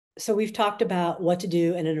So we've talked about what to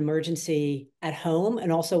do in an emergency at home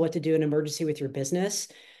and also what to do in an emergency with your business.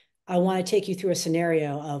 I want to take you through a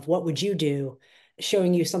scenario of what would you do,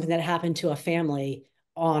 showing you something that happened to a family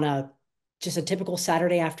on a just a typical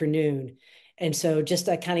Saturday afternoon. And so just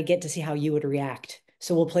to kind of get to see how you would react.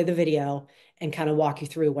 So we'll play the video and kind of walk you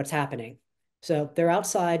through what's happening. So they're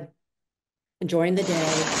outside enjoying the day.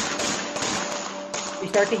 They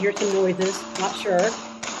start to hear some noises, not sure.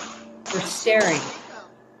 They're staring,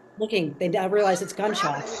 looking. They now realize it's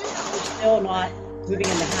gunshots. They're still not moving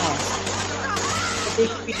in the house. What they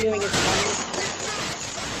should be doing is running.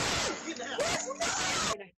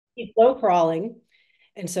 He's low crawling.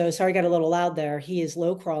 And so, sorry, I got a little loud there. He is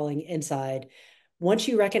low crawling inside. Once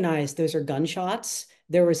you recognize those are gunshots,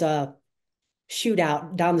 there was a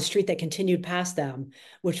shootout down the street that continued past them,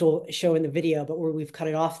 which will show in the video, but where we've cut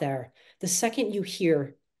it off there. The second you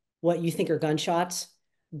hear what you think are gunshots,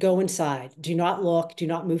 go inside. Do not look, do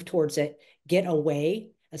not move towards it. Get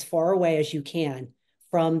away, as far away as you can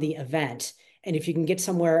from the event. And if you can get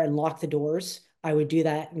somewhere and lock the doors, I would do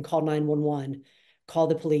that and call 911, call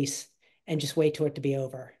the police, and just wait for it to be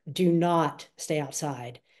over. Do not stay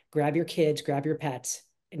outside. Grab your kids, grab your pets,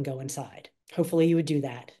 and go inside. Hopefully you would do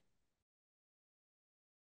that.